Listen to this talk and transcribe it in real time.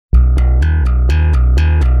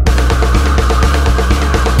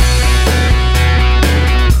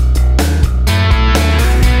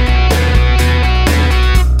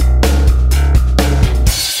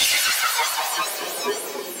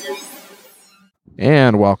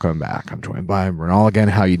And welcome back. I'm joined by Mrinal again.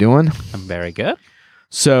 How you doing? I'm very good.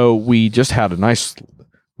 So we just had a nice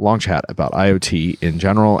long chat about IoT in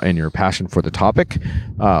general and your passion for the topic.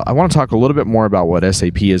 I want to talk a little bit more about what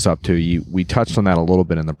SAP is up to. We touched on that a little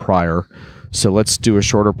bit in the prior. So let's do a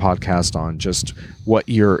shorter podcast on just what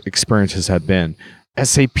your experiences have been.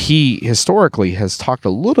 SAP historically has talked a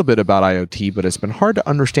little bit about IoT, but it's been hard to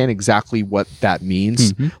understand exactly what that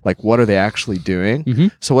means. Like, what are they actually doing?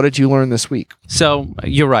 So what did you learn this week? So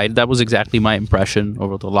you're right. That was exactly my impression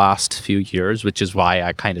over the last few years, which is why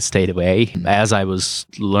I kind of stayed away as I was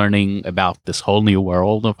learning about this whole new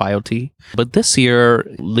world of IoT. But this year,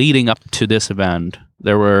 leading up to this event,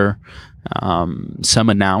 there were some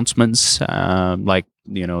announcements, like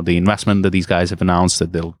the investment that these guys have announced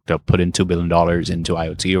that they'll put in $2 billion into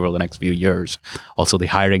IoT over the next few years. Also, the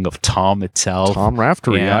hiring of Tom itself, Tom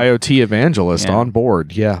Raftery, IoT evangelist on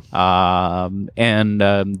board, and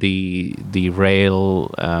the rail,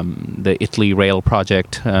 the Italy rail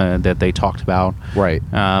project that they talked about, right.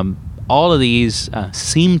 All of these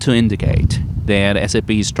seem to indicate that SAP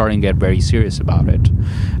is starting to get very serious about it,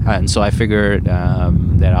 and so I figured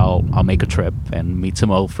that I'll make a trip and meet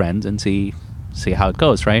some old friends and see how it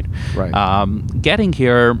goes. Right. Getting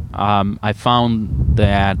here, I found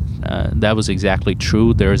that that was exactly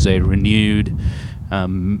true. There's a renewed,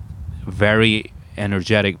 very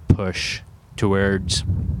energetic push towards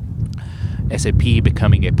SAP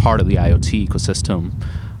becoming a part of the IoT ecosystem.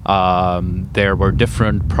 There were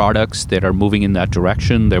different products that are moving in that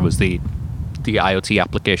direction. There was the IoT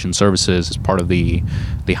application services as part of the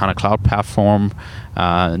HANA Cloud platform.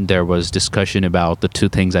 There was discussion about the two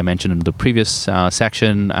things I mentioned in the previous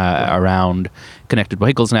section around connected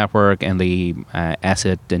vehicles network and the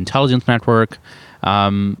asset intelligence network.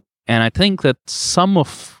 And I think that some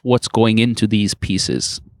of what's going into these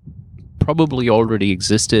pieces probably already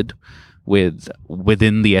existed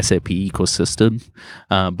within the SAP ecosystem,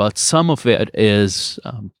 but some of it is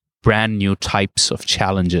brand new types of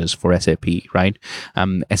challenges for SAP, right?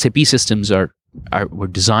 SAP systems were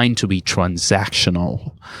designed to be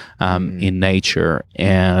transactional in nature,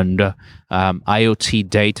 and IoT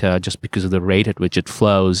data, just because of the rate at which it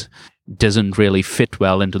flows, doesn't really fit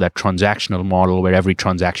well into that transactional model where every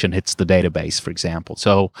transaction hits the database, for example.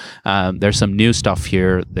 So there's some new stuff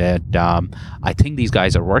here that I think these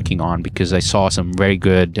guys are working on, because I saw some very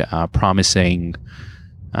good, promising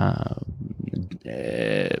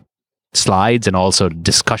slides and also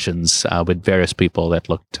discussions with various people that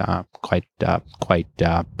looked quite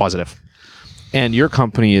positive. And your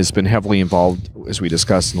company has been heavily involved, as we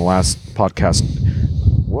discussed in the last podcast.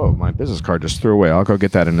 Whoa, my business card just threw away. I'll go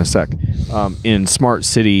get that in a sec. In smart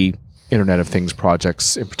city Internet of Things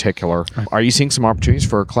projects in particular. Are you seeing some opportunities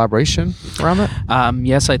for collaboration around that?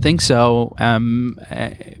 Yes, I think so. I'm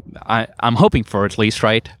hoping for, at least,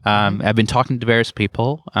 right? I've been talking to various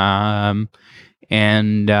people, and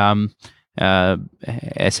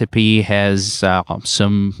SAP has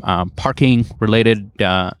some parking-related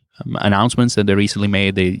announcements that they recently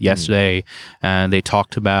made. Yesterday, they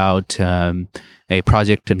talked about a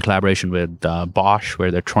project in collaboration with Bosch,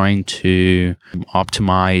 where they're trying to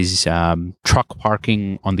optimize truck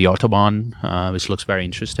parking on the Autobahn, which looks very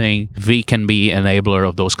interesting. We can be an enabler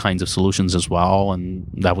of those kinds of solutions as well, and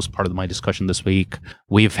that was part of my discussion this week.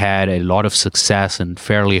 We've had a lot of success in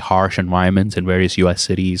fairly harsh environments in various U.S.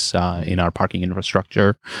 cities in our parking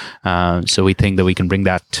infrastructure, so we think that we can bring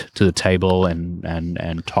that to the table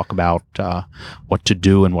and talk about what to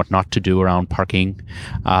do and what not to do around parking.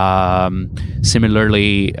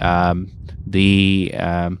 Similarly,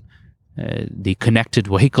 the connected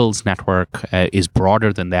vehicles network is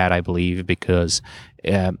broader than that, I believe, because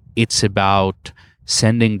it's about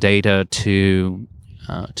sending data to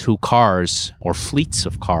cars or fleets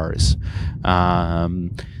of cars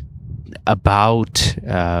about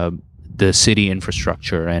the city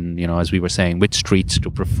infrastructure, and as we were saying, which streets to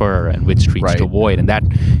prefer and which streets to avoid, and that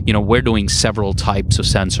we're doing several types of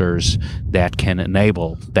sensors that can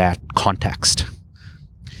enable that context.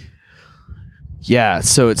 Yeah,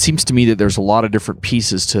 so it seems to me that there's a lot of different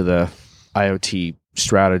pieces to the IoT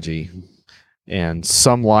strategy, and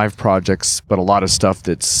some live projects, but a lot of stuff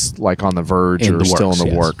that's like on the verge or still in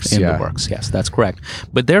the works. In the works, yes, that's correct.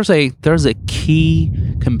 But there's a key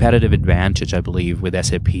competitive advantage, I believe, with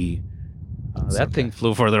SAP. That thing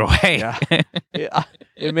flew further away. Yeah,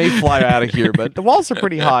 it may fly out of here, but the walls are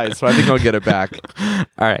pretty high, so I think I'll get it back. All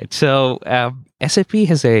right, so SAP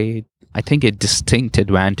has a distinct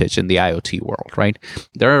advantage in the IoT world, right?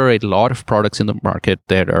 There are a lot of products in the market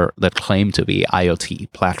that claim to be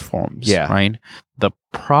IoT platforms, right? The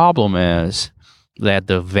problem is that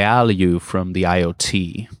the value from the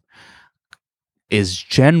IoT is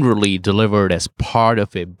generally delivered as part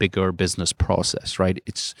of a bigger business process, right?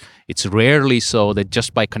 It's rarely so that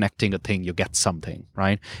just by connecting a thing you get something,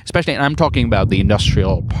 right? Especially, and I'm talking about the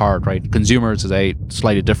industrial part, right? Consumers is a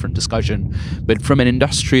slightly different discussion, but from an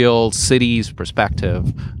industrial cities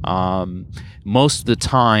perspective, most of the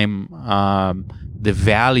time, the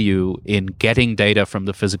value in getting data from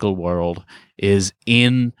the physical world is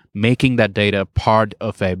in making that data part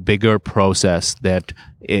of a bigger process that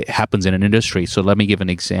it happens in an industry. So let me give an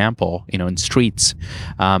example. In streets,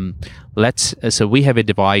 so we have a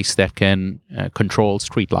device that can control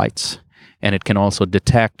street lights, and it can also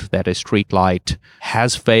detect that a street light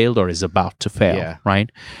has failed or is about to fail.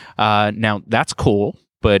 Right? Now that's cool,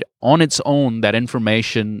 but on its own, that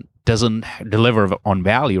information doesn't deliver on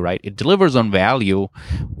value, right? It delivers on value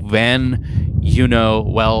when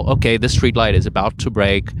okay, this street light is about to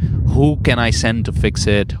break. Who can I send to fix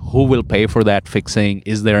it? Who will pay for that fixing?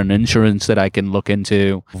 Is there an insurance that I can look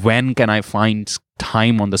into? When can I find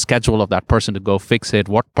time on the schedule of that person to go fix it?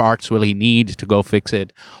 What parts will he need to go fix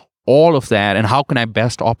it? All of that, and how can I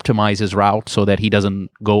best optimize his route so that he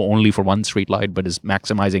doesn't go only for one street light but is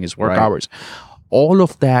maximizing his work hours? All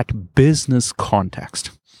of that business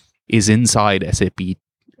context is inside SAP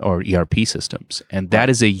or ERP systems. And that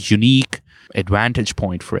is a unique advantage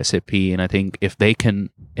point for SAP. And I think if they can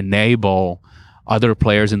enable other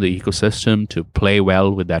players in the ecosystem to play well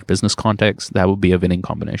with that business context, that would be a winning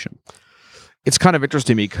combination. It's kind of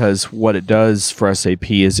interesting because what it does for SAP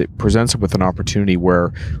is it presents it with an opportunity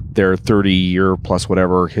where their 30-year plus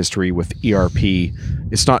whatever history with ERP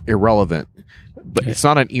is not irrelevant. But it's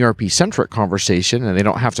not an ERP-centric conversation, and they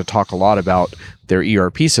don't have to talk a lot about their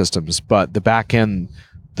ERP systems. But the back end,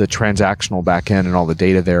 the transactional back end, and all the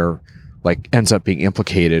data there, ends up being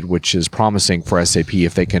implicated, which is promising for SAP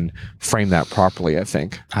if they can frame that properly. I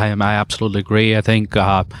think. I absolutely agree. I think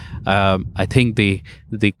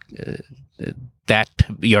that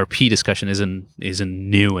ERP discussion isn't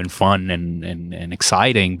new and fun and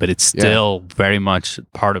exciting, but it's still very much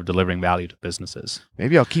part of delivering value to businesses.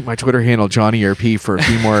 Maybe I'll keep my Twitter handle John ERP for a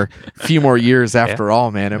few more years after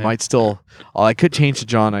all, man. It might still. I could change to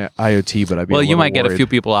John IoT, but I'd be you might worried. Get a few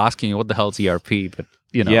people asking you what the hell's ERP, but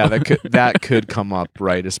yeah, that could come up,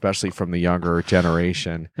 right? Especially from the younger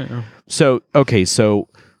generation. Yeah. So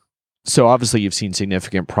obviously you've seen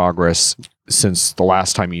significant progress since the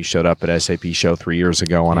last time you showed up at SAP Show 3 years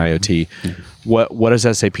ago on IoT. What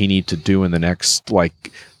does SAP need to do in the next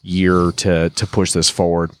year to push this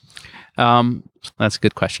forward? That's a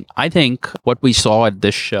good question. I think what we saw at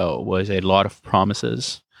this show was a lot of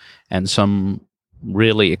promises and some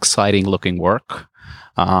really exciting looking work.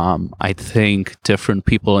 I think different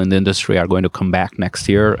people in the industry are going to come back next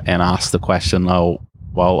year and ask the question,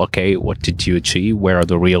 okay, what did you achieve? Where are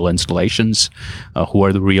the real installations? Who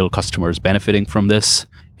are the real customers benefiting from this?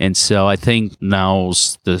 And so I think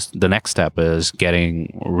now's the next step is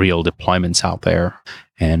getting real deployments out there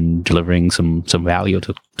and delivering some value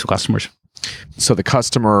to customers. So the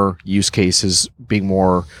customer use cases being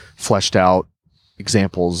more fleshed out,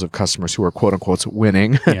 examples of customers who are quote unquote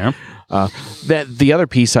winning. Yeah. The other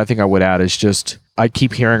piece I think I would add is just I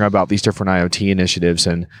keep hearing about these different IoT initiatives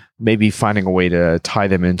and maybe finding a way to tie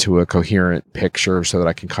them into a coherent picture so that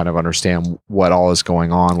I can kind of understand what all is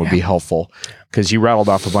going on would be helpful. Because you rattled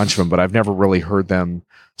off a bunch of them, but I've never really heard them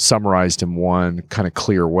summarized in one kind of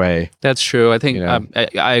clear way. That's true. I think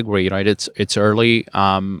I agree. Right? It's early.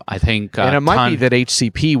 I think, and it might be that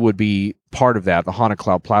HCP would be part of that, the HANA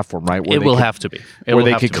Cloud Platform, right? It will have to be.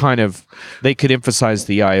 They could emphasize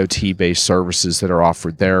the IoT-based services that are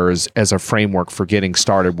offered there as a framework for getting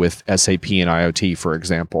started with SAP and IoT, for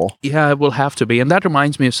example. Yeah, it will have to be. And that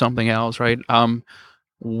reminds me of something else, right?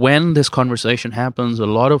 When this conversation happens, a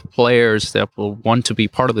lot of players that will want to be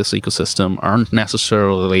part of this ecosystem aren't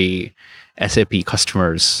necessarily SAP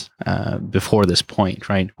customers before this point,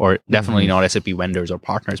 right? Or definitely not SAP vendors or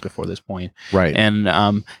partners before this point. Right.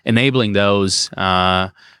 And enabling those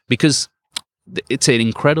because it's an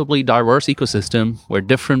incredibly diverse ecosystem where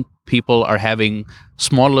different people are having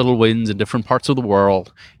small little wins in different parts of the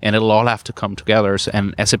world, and it'll all have to come together.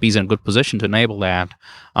 And SAP is in a good position to enable that.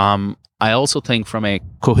 I also think from a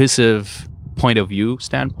cohesive point of view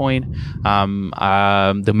standpoint,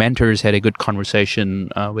 the mentors had a good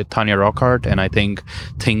conversation with Tanya Rockhart, and I think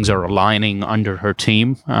things are aligning under her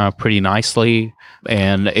team pretty nicely.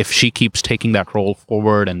 And if she keeps taking that role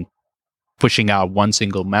forward and pushing out one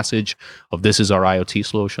single message of this is our IoT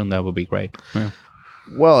solution, that would be great. Yeah.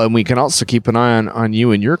 Well, and we can also keep an eye on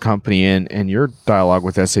you and your company and your dialogue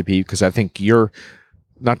with SAP, because I think you're,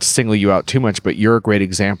 not to single you out too much, but you're a great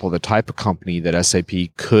example of the type of company that SAP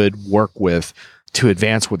could work with to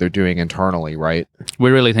advance what they're doing internally, right? We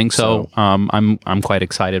really think so. I'm quite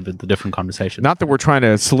excited with the different conversations. Not that we're trying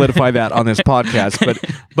to solidify that on this podcast,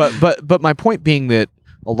 but my point being that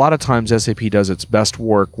a lot of times SAP does its best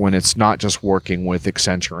work when it's not just working with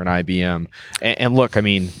Accenture and IBM. And look, I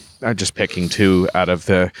mean, I'm just picking two out of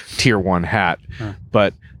the tier one hat,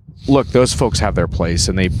 but look, those folks have their place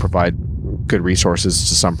and they provide good resources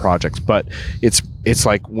to some projects. But it's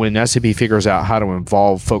like when SAP figures out how to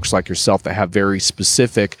involve folks like yourself that have very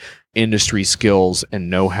specific industry skills and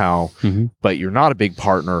know-how, but you're not a big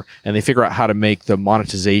partner, and they figure out how to make the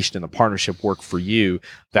monetization and the partnership work for you,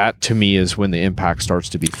 that to me is when the impact starts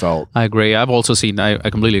to be felt. I agree. I've also seen, I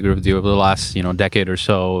completely agree with you, over the last decade or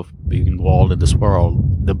so of being involved in this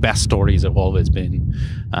world, the best stories have always been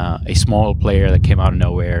a small player that came out of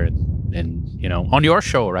nowhere and on your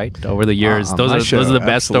show, right? Over the years, those are the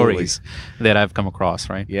best stories that I've come across,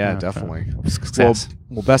 right? Yeah, definitely. Success.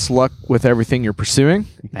 Well, best of luck with everything you're pursuing.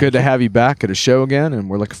 Good to have you back at a show again, and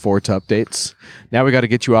we're looking forward to updates. Now we got to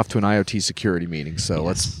get you off to an IoT security meeting, so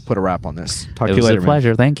let's put a wrap on this. Talk to you later, It was a pleasure.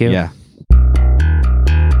 man. Thank you. Yeah.